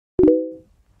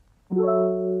Hello.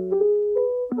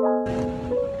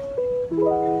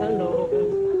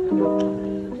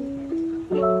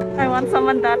 I want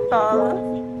someone that tall.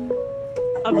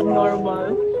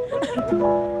 Abnormal.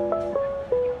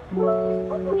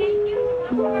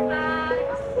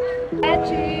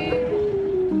 Magic.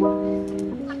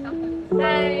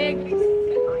 Thanks.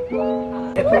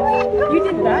 You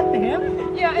did that to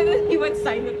him? Yeah, and then he went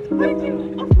silent.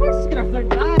 Of course you could have done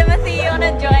that. Timothy, you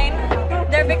wanna join?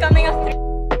 They're becoming a three.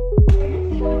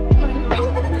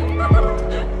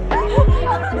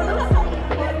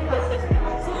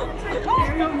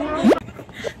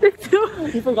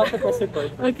 You forgot to press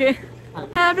record. Okay.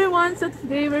 Hi everyone, so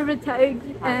today we're with Taig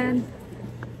and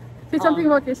say something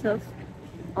about yourself.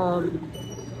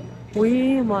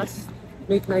 We must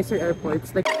make nicer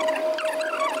airports. Like,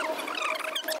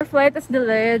 Our flight is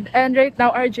delayed and right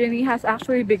now our journey has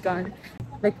actually begun.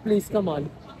 please, come on.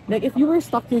 Like, if you were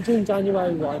stuck here during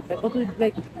January 1, like, what would,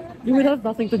 like, you would have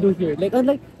nothing to do here. Like,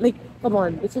 come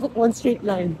on, it's just like one straight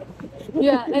line.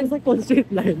 Yeah, It's and like one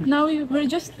straight line. now we're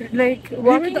just like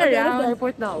walking We're at the around.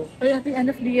 airport now. We're at the end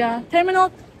of the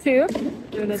Terminal 2,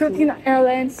 Philippine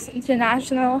Airlines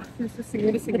International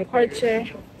departure.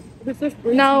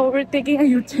 Now we're taking a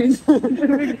U-turn.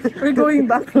 we're going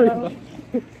back now.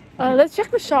 Let's check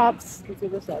the shops. Check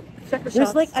the There's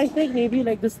shops. like, I think maybe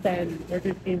like this 10 or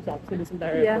 15 shops in this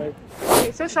entire Yeah. airport.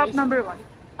 Okay, so shop number 1.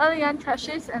 Alien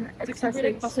crushes and It's like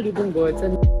accessories. pasalubong goods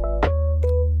and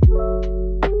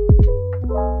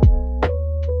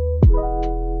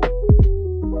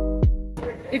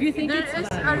if you think There it's is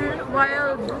bad, a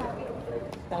wild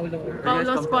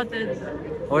Paulo spotted.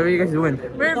 What are you guys doing?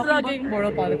 We're talking about vlogging.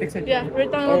 moral politics and Yeah,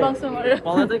 we're talking about tomorrow.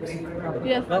 Politics?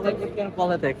 Yes. What kind of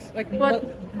politics? like What?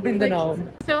 Mindanao.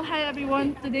 So hi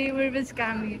everyone, today we're with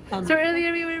Scammy. So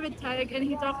earlier we were with Taig and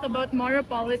he talked about moral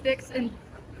politics and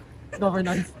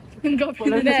Governance. governance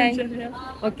in Then- general.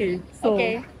 Okay, so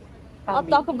Okay, I'll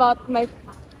Kami. talk about my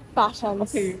passions.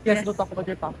 Okay, yes, we'll talk about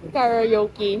your passion.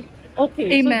 Karaoke.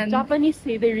 Okay, Amen. so Japanese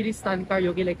say they really stand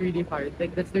karaoke like really hard.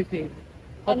 Like that's their thing.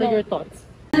 What Ano? are your thoughts?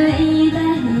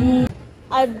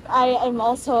 I am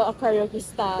also a karaoke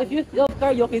stan. If you love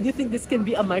karaoke, do you think this can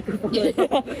be a microphone?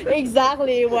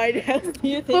 Exactly. What else do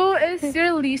you think? Who is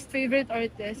your least favorite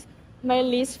artist? My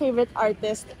least favorite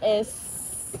artist is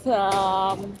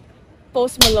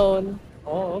Post Malone.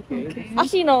 Oh, okay. Okay.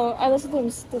 Actually, no. I listen to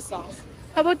his songs.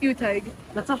 How about you, Taig?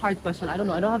 That's a hard question. I don't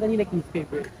know. I don't have any like least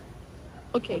favorite.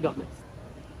 Okay. To be honest.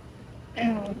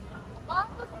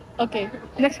 Okay.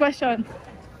 Next question.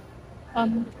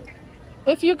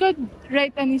 If you could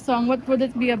write any song, what would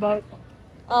it be about?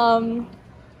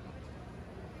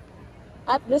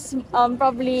 At this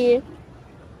probably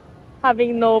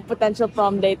having no potential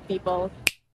prom date people.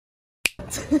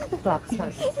 Claps,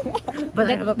 hands. But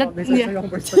I have a problem. yeah. That's a wrong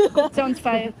person. Sounds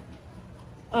fine.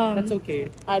 That's okay.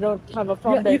 I don't have a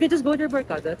prom Yeah, date. you can just go to your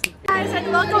barkada. That's okay. Guys, and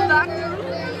welcome back to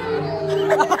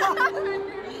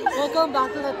Welcome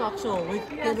back to the talk show with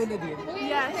Kevin Nadinne.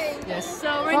 Yes. Yes.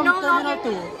 So we're From no Terminal longer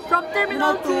 2. from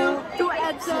Terminal 2 Terminal to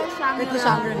EDSA It's the Shangri-La.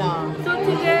 Shangri-La. So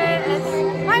today is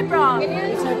my prom.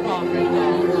 It's our prom right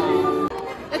now.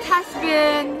 It has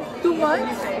been 2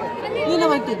 months, Hindi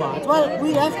naman 2 months. Well, we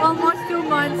left almost 2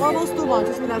 months. almost 2 months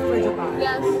since we left for Japan.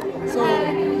 Yes. So,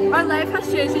 And our life has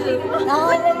changed.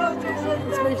 now,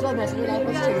 spiritual message, life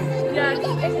has changed. Yes.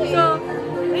 So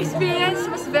the experience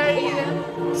was very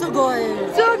Sugoi!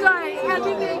 sugoi.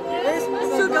 Everything is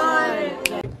sugoi.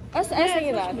 I was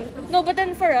saying that. No, but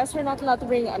then for us, we're not allowed to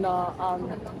bring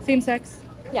Same sex.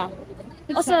 yeah.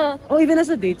 Also, Oh, even as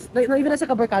a date, like, no, even as a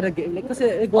kabarkada game, like, kasi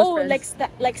it goes oh, friends.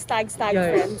 like stag Yeah,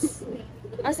 yeah. friends.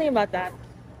 I was thinking about that.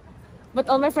 But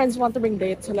all my friends want to bring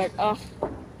dates, so like,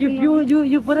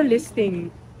 You put a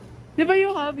listing. Di ba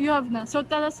you have na? So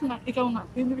tell us nga, ikaw nga.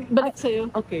 Balik sa'yo.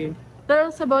 Okay. Tell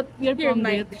us about your prom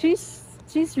date.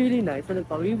 She's really nice.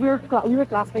 We were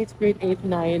classmates grade 8,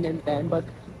 9, and 10, but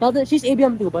now that she's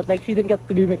ABM too, but like she didn't get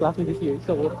to be my classmate this year.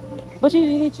 So, but she's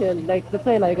really chill. Like that's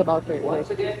what I like about her. Like,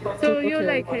 So super you chill.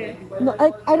 like her? No,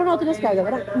 I don't know how to describe it.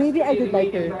 But maybe I did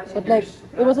like her, but like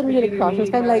it wasn't really like crush. It was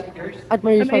kind of like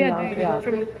admiration. Yeah.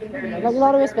 Like a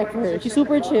lot of respect for her. She's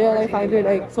super chill. I find her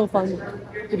like so fun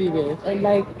to be with, and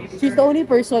like she's the only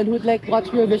person who'd like watch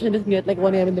Eurovision with me at like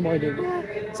 1 a.m. in the morning.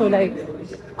 So like,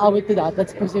 I would do that.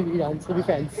 That's perseverance to be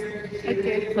friends.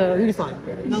 Okay. So really fun.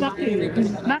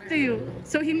 Back to you.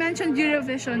 So he mentioned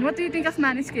Eurovision. What do you think of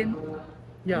Maniskin?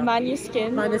 Yeah.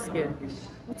 Maniskin. Maniskin.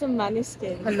 What's a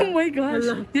maniskin? Oh my gosh.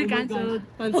 Hala. You're Oh my cancelled. God.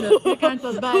 Cancelled. You're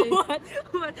cancelled. Bye.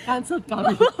 What? Cancelled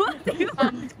Kami.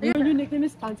 Your new nickname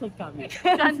is Cancelled Kami.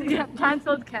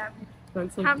 Cancelled Cam.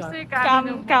 Hamster ka.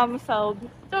 Cancelled.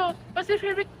 So, what's your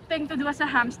favorite thing to do as a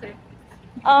hamster?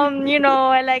 You know,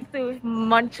 I like to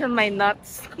munch on my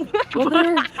nuts. What are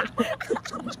your,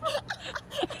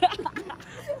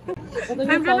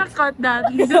 I'm gonna cut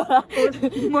that. Just post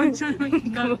munch on my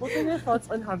gun. what are your thoughts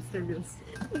on hamster wheels?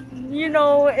 You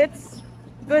know, it's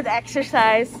good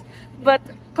exercise, but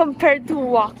compared to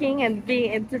walking and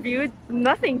being interviewed,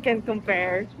 nothing can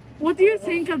compare. What do you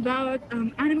think about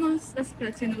animals as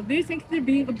pets? You know, do you think they're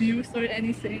being abused or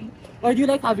anything? Or do you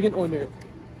like having an owner?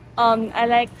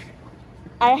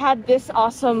 I had this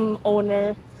awesome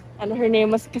owner, and her name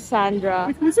was Cassandra.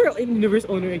 Wait, who's your in-universe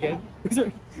owner again?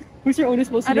 Who's your owner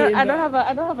supposed to be? I don't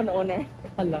have an owner.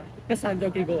 Hala, Cassandra,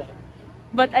 okay, go on.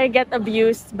 But I get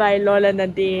abused by Lola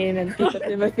Nadine and Tito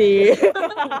Timothy.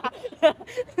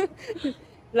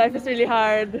 Life is really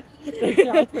hard.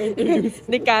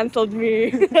 They cancelled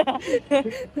me.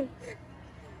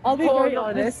 I'll be very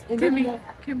honest.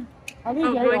 I'll be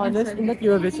very honest, in that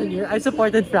Eurovision year, I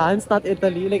supported France, not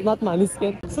Italy, like not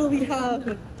Maniskin. So we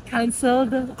have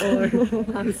cancelled or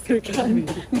hamster Kami.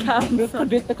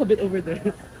 The kabit over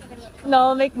there. Now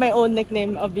I'll make my own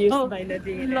nickname, abused by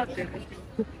Nadine.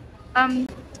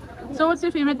 So what's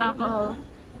your favorite alcohol?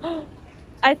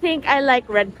 I think I like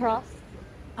Red Cross.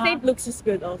 St. Luke's is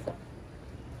good also.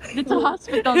 It's a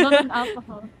hospital, not an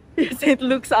alcohol. St.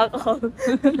 Luke's alcohol.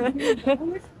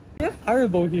 We have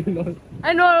Haribo here, no?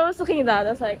 I know, I was looking at that. I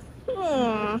was like,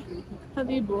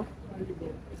 Haribo.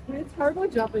 It's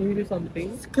Haribo Japanese or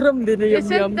something. Skrum din na yum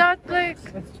Isn't yum. that like...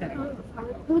 Let's check.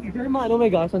 German, oh my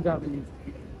gosh, on Japanese.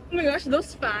 Oh my gosh,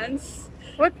 those fans.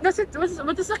 What does the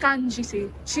kanji say?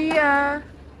 Chia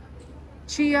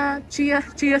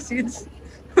seeds.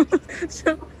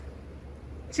 So,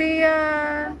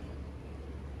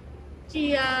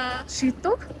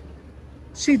 Shito?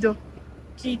 Shido.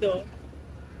 Kido.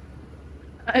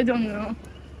 I don't know.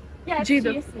 Yeah,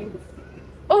 Jido. chia seeds.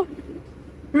 Oh,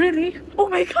 really? Oh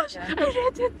my gosh, I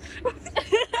read it.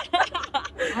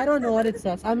 I don't know what it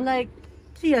says. I'm like,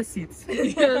 chia seeds. Chia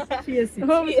seeds. Chia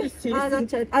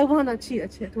seeds. I want a chia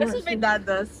seed. That's what my dad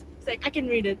does. It's like, I can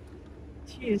read it.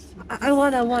 Chia seeds. I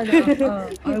want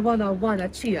a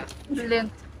chia.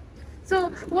 Brilliant. So,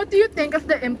 what do you think of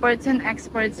the imports and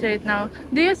exports right now?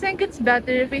 Do you think it's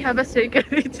better if we have a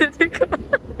circulated economy?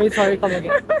 Wait, sorry, come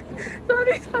again.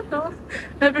 Sorry, Sato.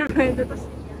 Never mind. It was...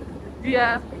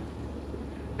 Yeah.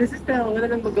 This is the wala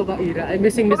nang magawa era. I'm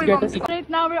missing Miss Greta. Right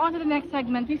now, we're on to the next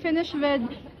segment. We finished with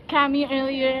Cami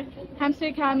earlier,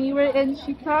 hamster Cami, wherein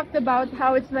she talked about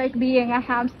how it's like being a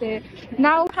hamster.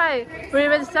 Now, hi, we're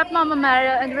with Stepmama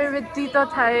Mara and we're with Tito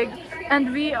Taig,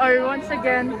 and we are once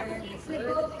again...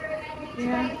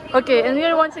 Yeah. Okay, and we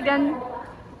are once again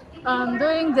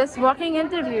doing this walking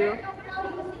interview.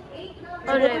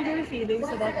 So what are your feelings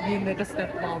about being like a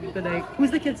stepmom to like,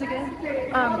 who's the kids again?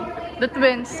 The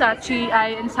twins, Sachi I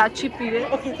and Sachi P.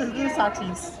 Okay, so who's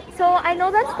Sachis? So I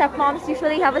know that stepmoms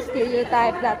usually have a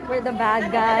stereotype that we're the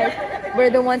bad guys,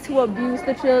 we're the ones who abuse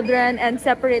the children and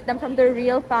separate them from their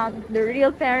real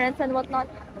parents and whatnot.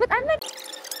 But I'm like,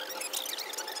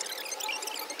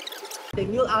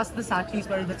 You'll ask the Sachis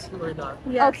whether that's true or not.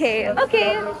 Yes. okay.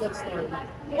 That story.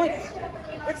 Wait,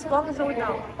 it's long as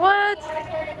now. What?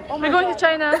 We're going to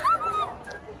China.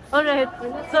 Alright.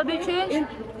 So they change?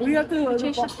 We have to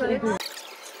Change the flights.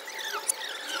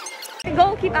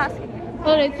 Go, keep asking.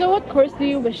 Alright, so what course do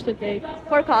you wish to take?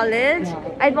 For college,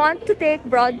 I'd want to take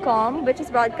Broadcom, which is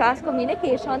broadcast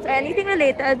communications, or anything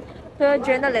related to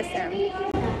journalism.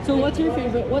 So what's your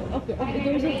favorite, in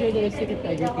terms of journalistic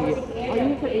integrity, are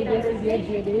you for ABS-CBN,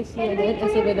 GMA, CNN,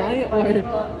 SMNI, or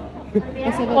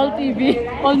All TV,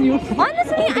 all news.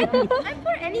 Honestly, I'm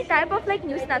for any type of like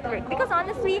news network because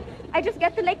honestly, I just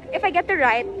get to like, if I get to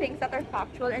write things that are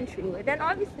factual and true, then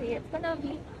obviously it's gonna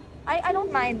be, I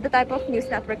don't mind the type of news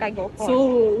network I go for.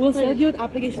 So we'll send you an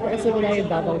application for SMNI in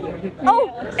Davao. Oh,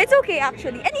 it's okay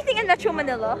actually. Anything in Metro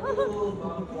Manila.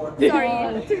 Sorry.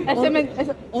 All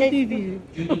TV.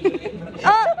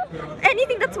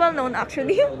 Anything that's well known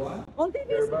actually. All TV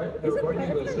is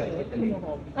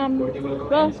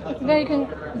Well, it's very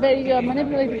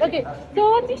manipulative. Okay,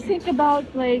 so what do you think about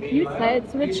like news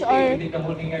sites which are?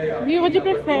 Would you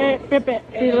prefer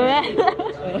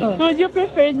would you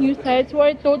prefer news sites who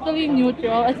are totally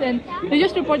neutral, as in they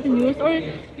just report the news, or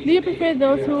do you prefer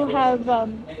those who have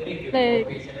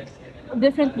like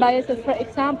different biases? For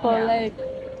example, like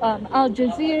Al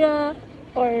Jazeera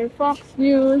or Fox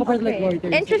News.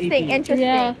 Interesting.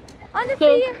 Yeah.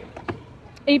 Honestly,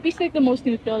 AP is like the most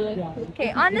neutral.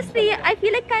 okay. Honestly, I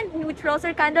feel like kind of neutrals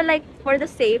are kind of like for the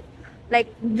safe,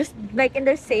 like just like in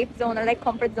their safe zone or like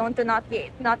comfort zone to not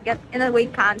get in a way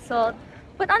cancelled.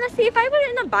 But honestly, if I were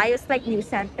in a biased like news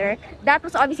center, that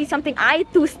was obviously something I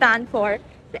too stand for,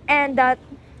 and that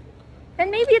then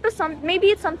maybe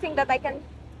it's something that I can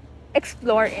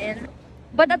explore in.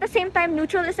 But at the same time,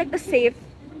 neutral is like the safe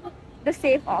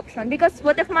option, because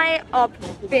what if my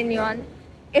opinion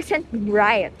isn't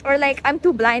right, or like I'm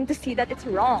too blind to see that it's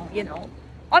wrong, you know?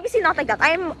 Obviously not like that.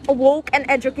 I'm woke and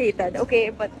educated,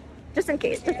 okay? But just in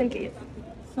case, just in case.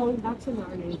 So in that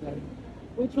scenario then,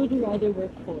 which would you rather work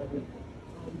for?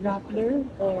 Rappler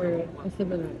or a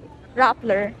similar?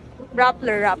 Rappler.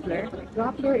 Rappler.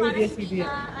 Rappler or ABS-CBN?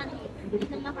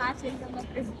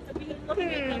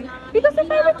 Because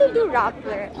if I were to do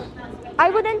Rappler, I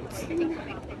wouldn't.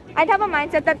 I'd have a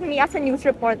mindset that me as a news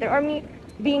reporter, or me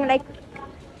being like,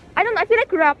 I don't know, I feel like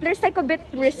Rappler's like a bit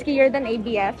riskier than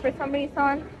ABS for some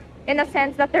reason, in a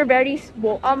sense that they're very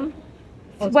well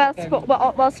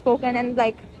spoken, and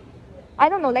like, I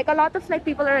don't know, like a lot of like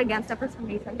people are against them for some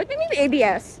reason. But maybe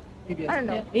ABS. I don't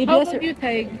know. ABS How about you,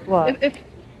 Tag? What? If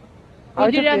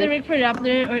would you rather work for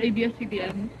Rappler or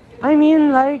ABS-CBN? I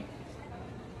mean, like,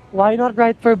 why not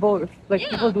write for both? Like,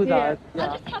 people do that.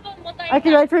 Yeah. I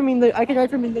can write for Minda. I can write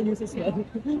for Minda News as well.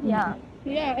 Yeah.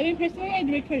 Yeah, I mean, personally, I'd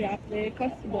work for Rappler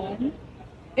because one,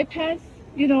 it has,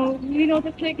 you know, we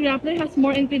notice like Rappler has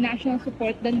more international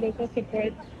support than local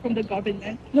support from the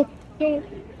government. Look, So,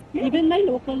 even my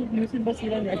local news in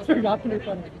Basilan writes for Rappler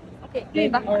pa rin. Okay.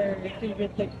 Like, our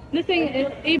favorite, like, the thing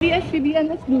is,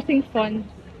 ABS-CBN is losing funds.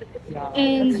 yeah,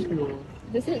 And- that's true.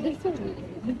 This is so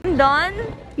I'm done.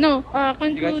 No,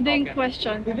 concluding okay.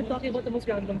 question. We've been talking about the most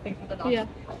random things for the last Yeah.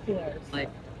 2 hours. Like,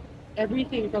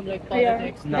 Everything from like Yeah.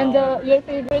 politics. No. And your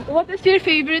favorite, what is your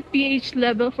favorite pH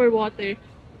level for water?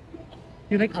 Do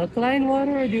you like alkaline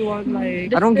water or do you want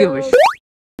like? I don't give a shit.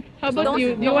 How about Don't-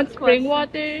 you? Do you want don't spring question.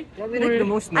 water? What we like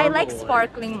the most I normal like one?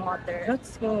 sparkling water.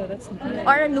 That's good. That's nice.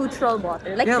 Or a neutral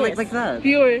water. Like Yeah, this. like that.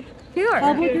 Pure. Pure.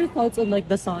 How about your thoughts on like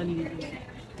Dasani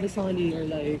or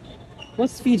like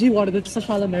what's Fiji water? That's such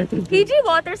a American. Fiji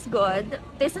water's good.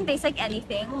 Doesn't taste like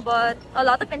anything, but a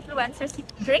lot of influencers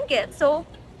drink it, so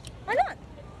why not?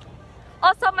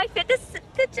 Also, my fit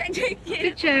check.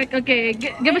 To check. Okay,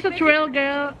 give us a twirl,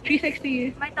 girl.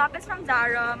 360. My top is from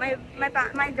Zara.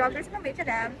 My joggers from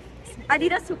H&M.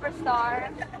 Adidas Superstar.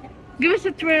 Give us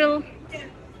a twirl.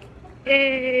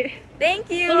 Eh. Thank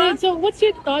you. Alright, so what's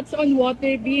your thoughts on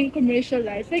water being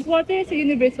commercialized? Like water is a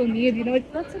universal need, you know,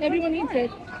 everyone needs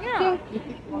it. Yeah.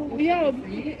 So, yeah.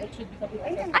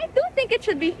 I do think it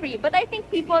should be free, but I think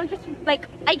people just like,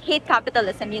 I hate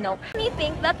capitalism, you know. I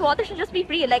think that water should just be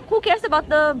free. Like, who cares about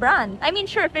the brand? I mean,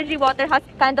 sure, Fiji water has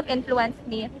kind of influenced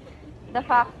me. The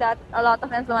fact that a lot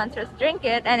of influencers drink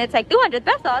it and it's like 200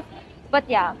 pesos. But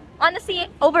yeah, honestly,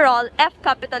 overall, F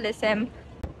capitalism.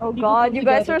 Oh God, you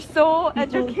guys are so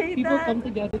educated. People come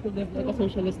together to live like a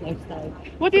socialist lifestyle.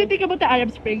 What do you think about the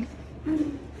Arab Springs?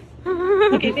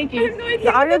 Okay, thank you.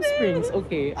 The Arab Springs,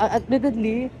 okay.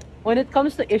 Admittedly, when it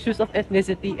comes to issues of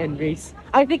ethnicity and race,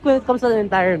 I think when it comes to the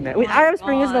environment, Arab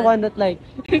Spring is the one that like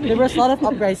there was a lot of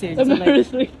uprisings in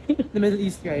like the Middle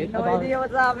East, right? No idea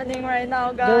what's happening right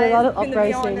now, guys. There were a lot of Gonna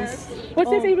be uprisings. honest. What's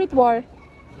your favorite war?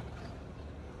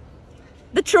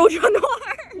 The Trojan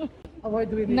War.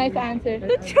 Award winning. Nice answer.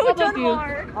 The How about Trojan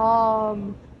you? War.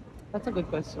 That's a good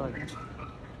question.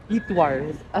 Eat war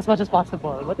as much as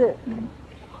possible.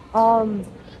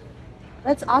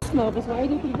 Let's ask now, because why are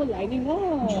people lining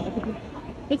up?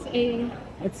 It's A.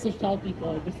 It's social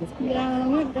people. Business people. Yeah, oh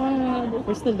my God.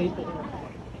 We're still late.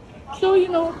 So, you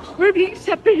know, we're being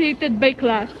separated by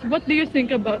class. What do you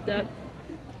think about that?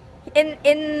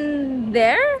 In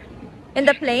there? In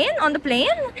the plane? On the plane?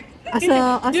 You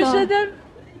should have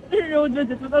rode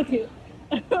with it, but okay.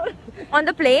 On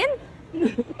the plane?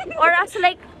 Or as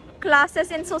like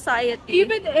classes in society?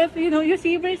 Even if, you know, you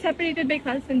see we're separated by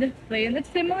classes in this plane, it's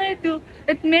similar to,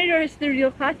 it mirrors the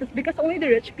real classes because only the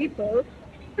rich people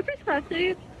are first class,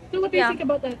 right? So what do you Yeah. think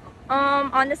about that?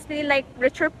 Honestly, like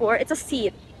rich or poor, it's a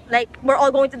seat. Like we're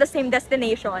all going to the same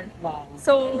destination. Wow.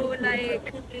 So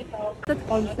like The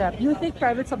concept. You think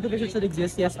private subdivision should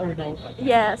exist, yes or no?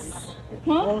 yes.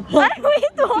 Huh? Wait, what?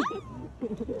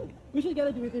 We should get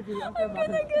a duty free after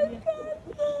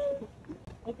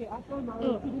Okay, after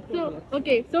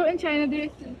So in China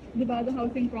there's the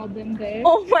housing problem there.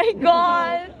 Oh my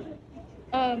god.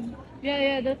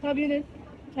 The communist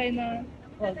China,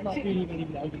 Well, not really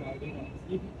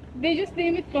argument. they just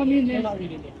name it They're communist. not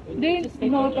really. They're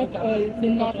not at all.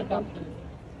 They're not at all.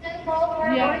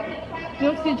 Yeah.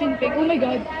 No Xi Jinping. Oh my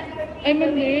god. I'm a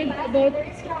nerd about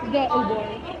the war.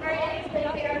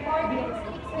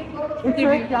 It's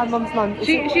right, yeah, mom's mom.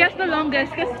 She has the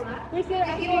longest because we're still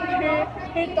asking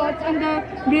her thoughts on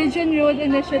the Bridge and Road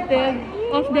initiative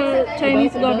of the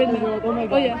Chinese government. Oh my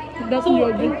god. Oh yeah, Belt So, and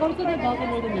Road. when it comes to the Belt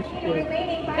and Road Initiative,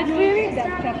 It's really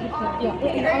that capital.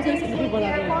 yeah, and I was going to say people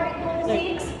that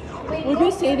like, would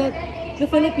you say that the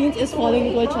Philippines is falling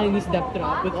into a Chinese debt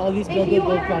trap with all these build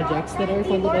projects that are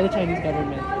funded by the Chinese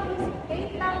government?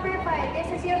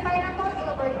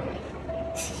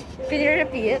 Can you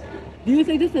repeat? Do you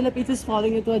think the Philippines is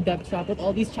falling into a debt trap with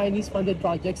all these Chinese funded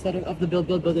projects that are of the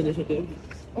Build Initiative?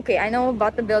 Okay, I know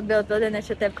about the Build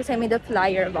initiative because I made a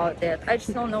flyer about it. I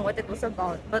just don't know what it was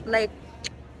about. But like,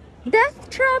 death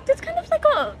trap, it's kind of like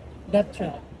a Debt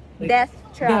trap. Like, death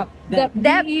trap. Debt.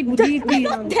 Death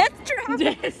Death trap.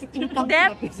 Utang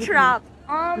Death trap.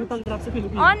 Utang trap sa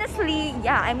Pilipinas. Honestly,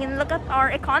 yeah, I mean, look at our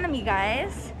economy,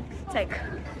 guys. It's like,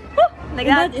 whew, like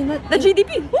that. The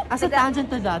GDP. Whew, As a like that.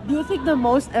 tangent to that, do you think the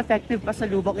most effective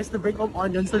pasalubok is to bring home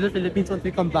onions to the Philippines once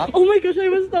we come back? Oh my gosh, I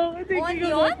was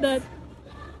thinking about Onions? that.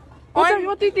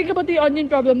 What do you think about the onion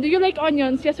problem? Do you like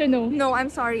onions? Yes or no? No, I'm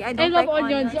sorry. I I don't love like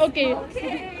onions. onions. Okay.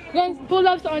 Guys, who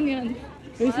loves onions?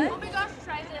 Oh my gosh,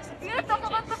 try this. We're gonna talk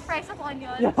about the price of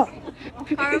onions.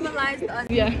 Caramelized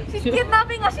onions. Yeah. She's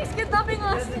kidnapping us. She's kidnapping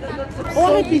us. Oh,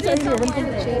 I had pizza earlier.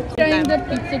 Trying the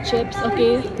pizza chips,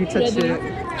 okay? Pizza Ready? chip.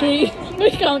 3.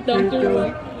 We count down. 2,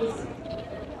 1.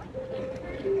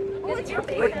 Oh, it's your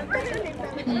favorite.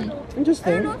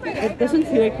 Interesting. It doesn't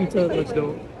feel like pizza that much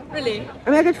though. Really? I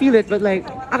mean, I can feel it, but like,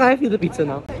 I can feel the pizza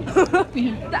now.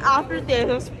 The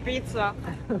aftertaste of pizza.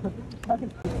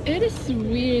 It is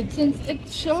weird since it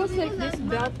shows like this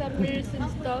bell peppers and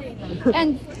stuff.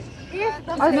 And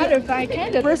as a matter of fact, I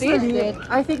kind of taste Personally, it.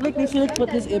 I think like they should like,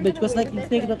 put this image because like you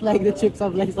think that like the chips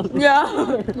have like something. Yeah.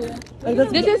 Like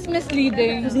that's This is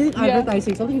misleading. This is Yeah.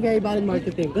 advertising, something very bad in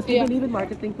marketing. Because we Yeah. believe in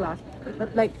marketing class.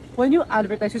 But like when you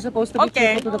advertise, you're supposed to be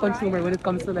Okay. truthful to the consumer when it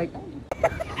comes to like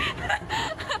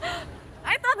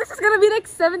I thought this was gonna be like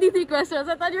 73 questions.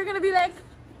 I thought you were gonna be like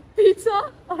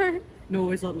pizza or no,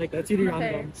 it's not like that. It's really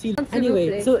Okay. random. See,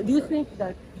 anyway, so do you think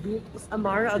that is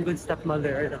Amara a good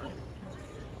stepmother or not?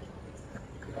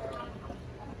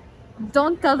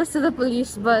 don't tell this to the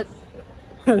police, but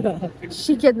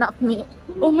she kidnapped me.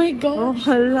 Oh my god.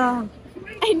 hala.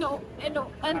 I know,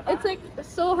 and it's like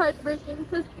so heartbreaking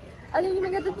because I didn't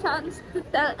even get the chance to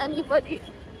tell anybody.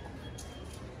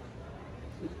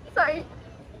 Sorry.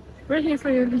 We're here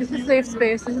for you. This is a safe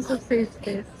space. This is a safe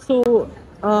space. So,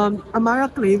 Amara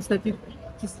claims that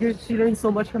she learned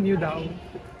so much from you now.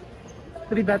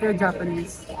 To be better at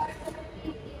Japanese.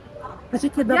 So she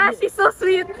kidnapped Yeah, you, she's so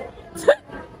sweet.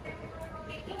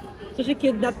 so she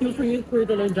kidnapped you for you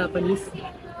to learn Japanese.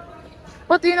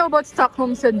 What do you know about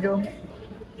Stockholm Syndrome?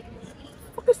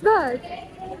 What is that?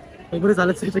 Like, what is that?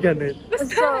 Let's say it again, right?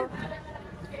 So,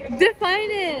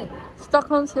 define it.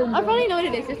 Stockholm I Syndrome. probably know what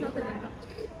it is. It's not the name.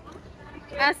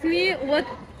 Ask me what.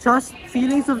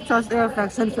 Feelings of trust or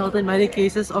affection felt in many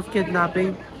cases of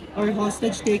kidnapping or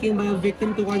hostage taking by a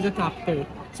victim towards a captor.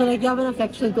 So like you have an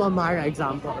affection to Amara,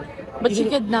 example. But she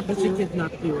kidnapped But she you.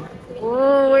 kidnapped you.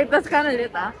 Oh, wait, that's kind of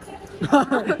lit, ah.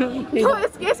 Okay, Oh,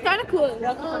 it's kind of cool.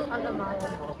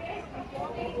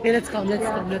 okay, let's go.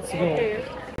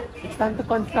 It's time to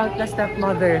confront the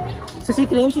stepmother. So she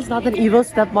claims she's not an evil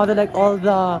stepmother like all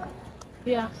the...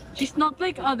 Yeah. She's not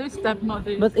like other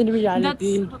stepmothers. But in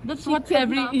reality, That's what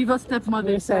every evil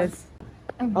stepmother says.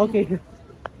 Okay.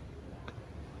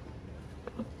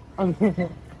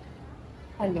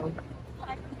 Hello.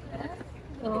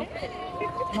 Knock,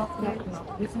 knock,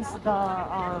 knock.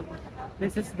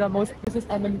 This is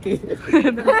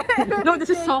MMK. No, this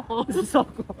is Soko. This is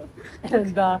Soko.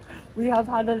 And we have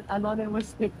had an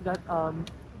anonymous tip that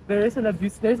there's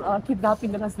a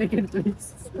kidnapping that has taken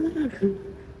place.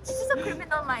 This is a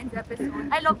Criminal Minds episode.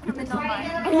 I love Criminal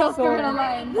Minds. I love Criminal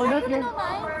Minds. One of Criminal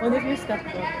Minds. your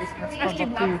stepdaughters has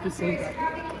come up to you to say that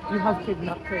you have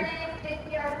kidnapped her.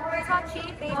 It's not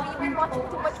cheap, baby. You've been watching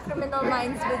too much Criminal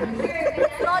Minds with me.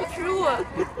 It's not true.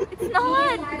 It's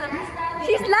not.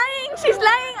 She's lying. She's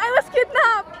lying. I was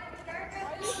kidnapped.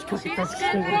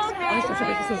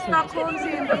 Stockholm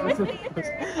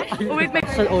Syndrome. Wait,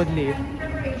 question only.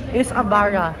 Is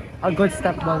Amara a good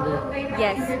stepmother?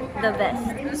 Yes, the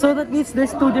best. So that means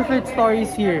there's two different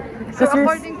stories here. So Because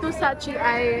according to Sachi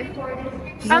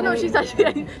she's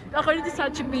Sachi according to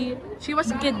Sachi B, she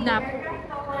was kidnapped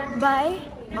Bye.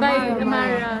 by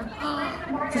Amara.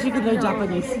 so she could learn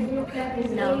Japanese.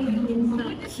 No.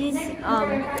 She's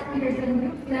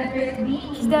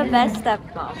the best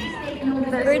stepmom.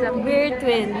 We're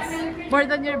twins. More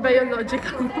than your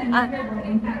biological.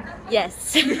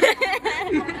 Yes.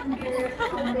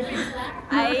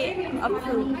 I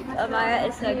approve. Amara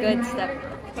is a good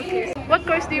stepmom. What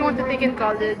course do you want to take in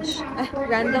college?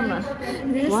 Random ah.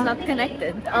 This is not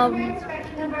connected.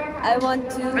 I want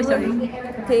to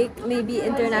take maybe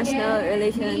international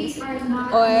relations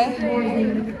or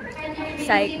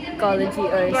psychology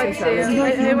or sociology.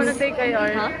 I want to take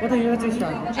IR. Huh? What are you going to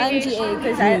say? I'm GA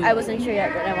because I wasn't sure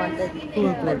yet what I wanted.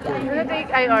 But I want to take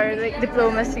IR, like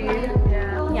diplomacy.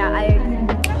 Yeah. yeah, I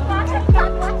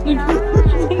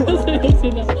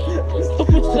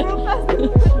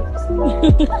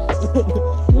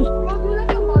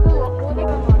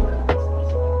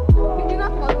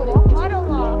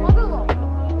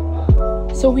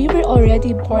So we were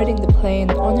already boarding the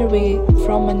plane on our way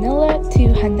from Manila to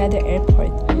Haneda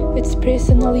Airport. It's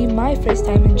personally my first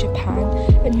time in Japan,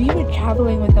 and we were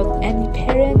traveling without any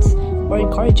parents or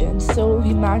guardians, so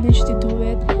we managed to do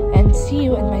it. And see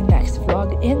you in my next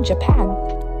vlog in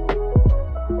Japan.